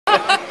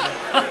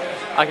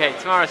Okay,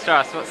 Tamara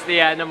Strauss, what's the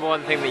number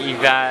one thing that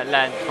you've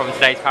learned from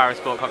today's Power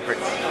Sport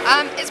conference?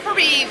 It's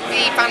probably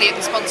the value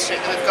of the sponsorship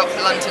that we've got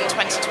for London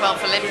 2012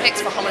 Olympics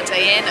for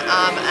Holiday Inn,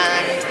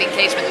 and the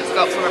engagement that we've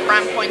got from a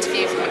brand point of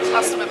view, from a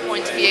customer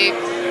point of view,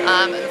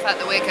 and the fact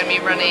that we're going to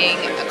be running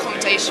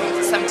accommodation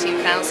for 17,000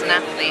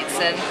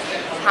 athletes, and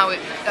how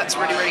that's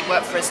really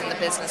worked for us in the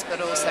business, but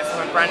also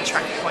from a brand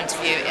tracker point of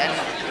view. And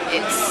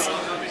it's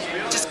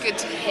just good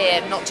to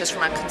hear, not just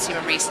from our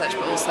consumer research,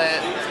 but also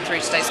through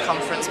today's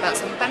conference, about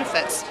some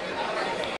benefits.